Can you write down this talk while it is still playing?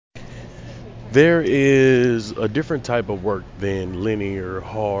There is a different type of work than linear,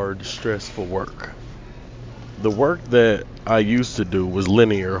 hard, stressful work. The work that I used to do was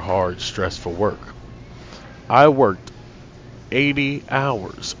linear, hard, stressful work. I worked 80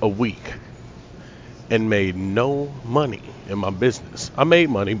 hours a week and made no money in my business. I made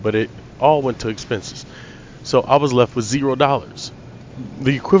money, but it all went to expenses. So I was left with $0,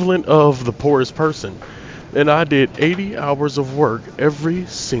 the equivalent of the poorest person. And I did 80 hours of work every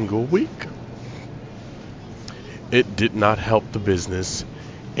single week. It did not help the business,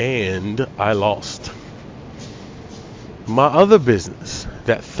 and I lost. My other business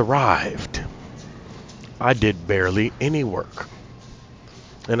that thrived, I did barely any work,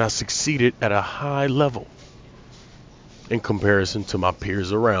 and I succeeded at a high level in comparison to my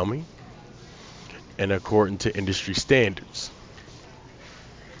peers around me and according to industry standards.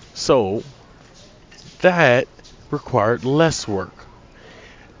 So that required less work.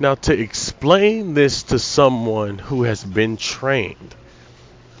 Now, to explain this to someone who has been trained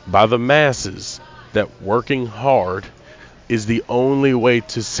by the masses that working hard is the only way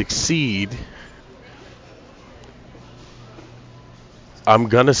to succeed, I'm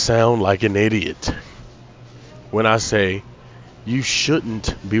gonna sound like an idiot when I say you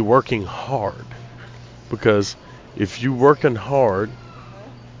shouldn't be working hard. Because if you working hard,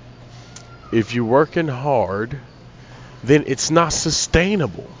 if you're working hard, then it's not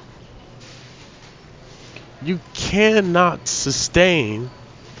sustainable. You cannot sustain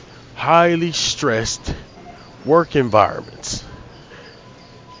highly stressed work environments.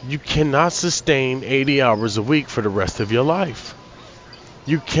 You cannot sustain 80 hours a week for the rest of your life.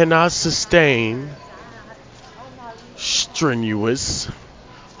 You cannot sustain strenuous,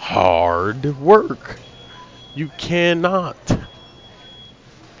 hard work. You cannot.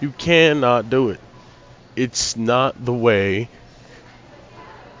 You cannot do it. It's not the way.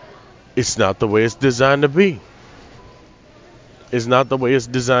 It's not the way it's designed to be. It's not the way it's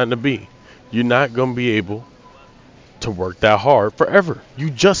designed to be. You're not going to be able to work that hard forever. You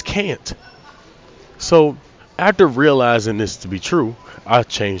just can't. So, after realizing this to be true, I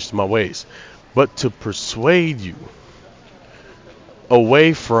changed my ways. But to persuade you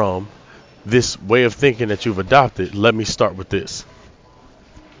away from this way of thinking that you've adopted, let me start with this.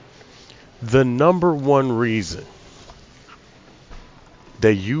 The number one reason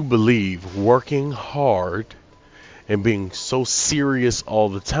that you believe working hard and being so serious all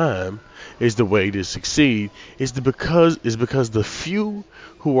the time is the way to succeed is because the few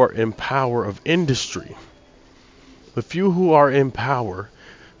who are in power of industry, the few who are in power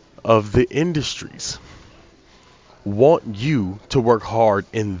of the industries want you to work hard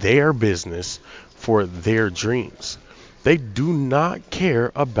in their business for their dreams. They do not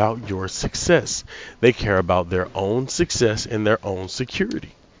care about your success. They care about their own success and their own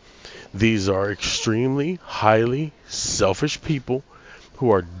security. These are extremely highly selfish people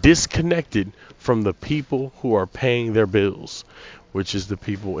who are disconnected from the people who are paying their bills, which is the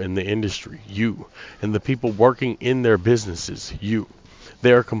people in the industry, you, and the people working in their businesses, you.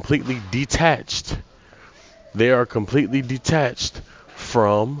 They are completely detached. They are completely detached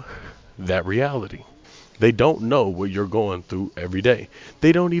from that reality. They don't know what you're going through every day.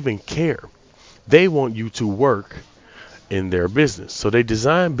 They don't even care. They want you to work in their business. So they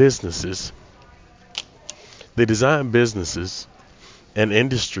design businesses and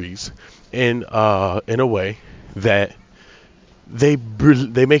industries in a way that they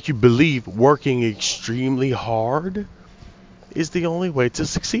make you believe working extremely hard is the only way to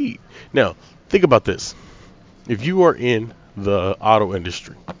succeed. Now, think about this. If you are in the auto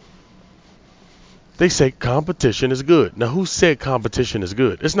industry, they say competition is good. Now, who said competition is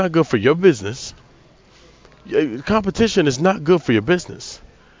good? It's not good for your business. Competition is not good for your business.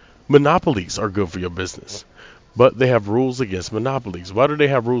 Monopolies are good for your business. But they have rules against monopolies. Why do they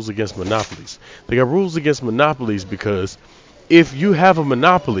have rules against monopolies? They have rules against monopolies because if you have a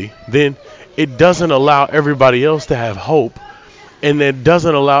monopoly, then it doesn't allow everybody else to have hope, and it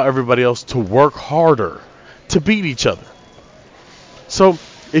doesn't allow everybody else to work harder to beat each other. So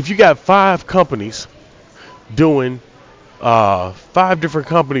if you got doing five different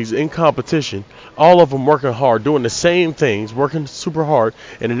companies in competition, all of them working hard, doing the same things, working super hard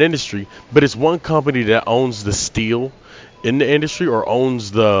in an industry, but it's one company that owns the steel in the industry or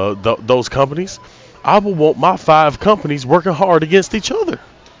owns those companies. I will want my five companies working hard against each other.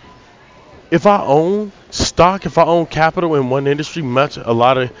 If I own stock, if I own capital in one industry, a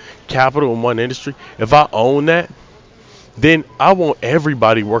lot of capital in one industry, if I own that, then I want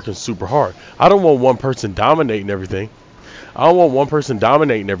everybody working super hard. I don't want one person dominating everything. I don't want one person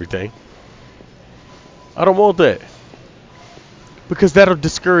dominating everything. I don't want that. because that'll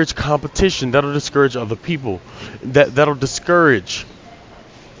discourage competition. That'll discourage other people. That'll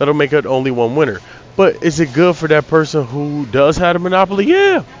make it only one winner. But is it good for that person who does have a monopoly?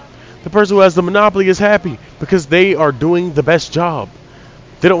 Yeah. The person who has the monopoly is happy because they are doing the best job.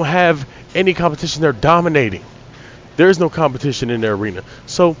 They don't have any competition. They're dominating. There is no competition in their arena.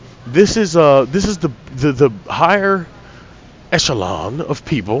 So this is the higher echelon of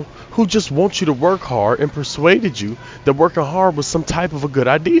people who just want you to work hard and persuaded you that working hard was some type of a good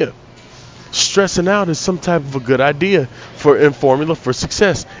idea. Stressing out is some type of a good idea for in formula for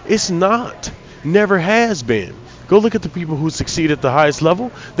success. It's not. Never has been. Go look at the people who succeed at the highest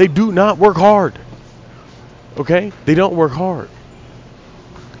level. They do not work hard. Okay? They don't work hard.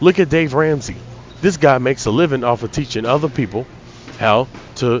 Look at Dave Ramsey. This guy makes a living off of teaching other people how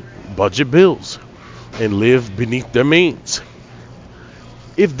to budget bills and live beneath their means.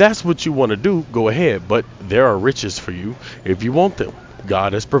 If that's what you want to do, go ahead. But there are riches for you if you want them.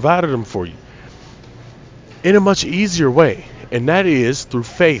 God has provided them for you in a much easier way, and that is through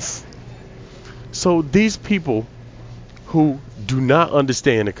faith. So these people who do not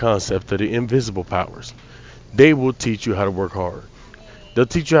understand the concept of the invisible powers, they will teach you how to work hard. They'll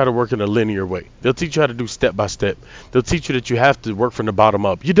teach you how to work in a linear way. They'll teach you how to do step by step. They'll teach you that you have to work from the bottom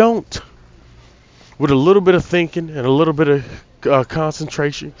up. You don't. With a little bit of thinking and a little bit of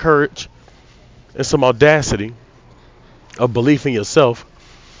concentration, courage, and some audacity of belief in yourself,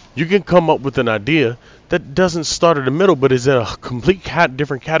 you can come up with an idea that doesn't start in the middle but is in a complete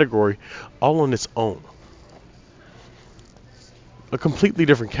different category all on its own. A completely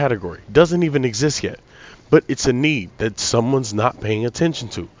different category. Doesn't even exist yet. But it's a need that someone's not paying attention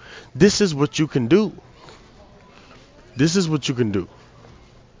to. This is what you can do. This is what you can do.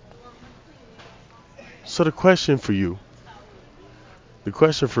 So the question for you, the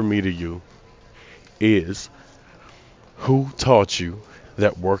question for me to you is, who taught you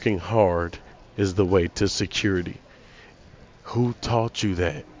that working hard is the way to security? Who taught you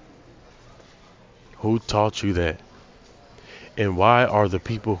that? Who taught you that? And why are the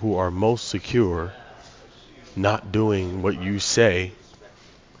people who are most secure not doing what you say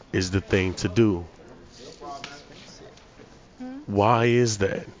is the thing to do? Why is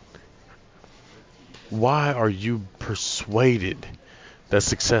that? Why are you persuaded that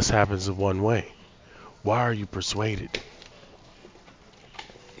success happens in one way? Why are you persuaded?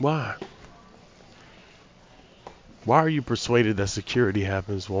 Why? Why are you persuaded that security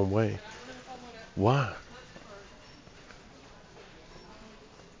happens one way? Why?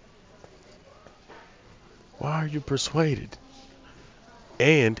 Why are you persuaded?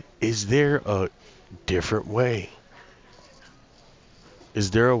 And is there a different way?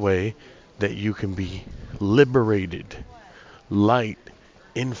 Is there a way that you can be liberated, light,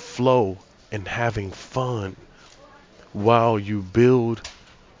 in flow, and having fun while you build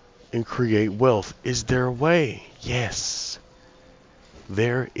and create wealth? Is there a way? Yes,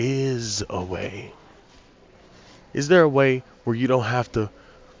 there is a way. Is there a way where you don't have to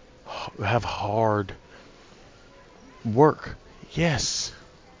have hard work? Yes,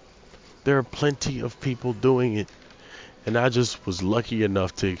 there are plenty of people doing it, and I just was lucky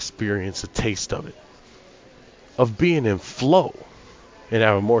enough to experience a taste of it, of being in flow and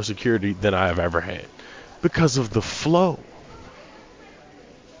having more security than I have ever had because of the flow.